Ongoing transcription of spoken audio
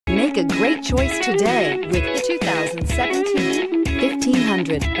a great choice today with the 2017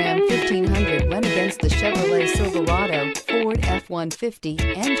 1500. Ram 1500 went against the Chevrolet Silverado, Ford F-150,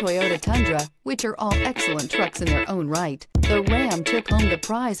 and Toyota Tundra, which are all excellent trucks in their own right. The Ram took home the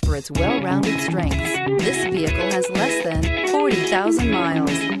prize for its well-rounded strengths. This vehicle has less than 40,000 miles.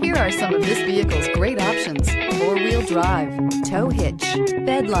 Here are some of this vehicle's great options: four-wheel drive, tow hitch,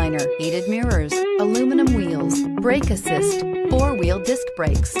 bed liner, heated mirrors, aluminum wheels, brake assist, four-wheel disc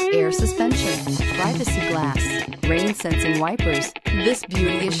brakes, air suspension, privacy glass, rain-sensing wipers. This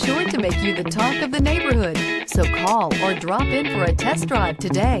beauty is sure to make you the talk of the neighborhood. So call or drop in for a test drive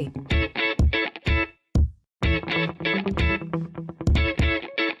today.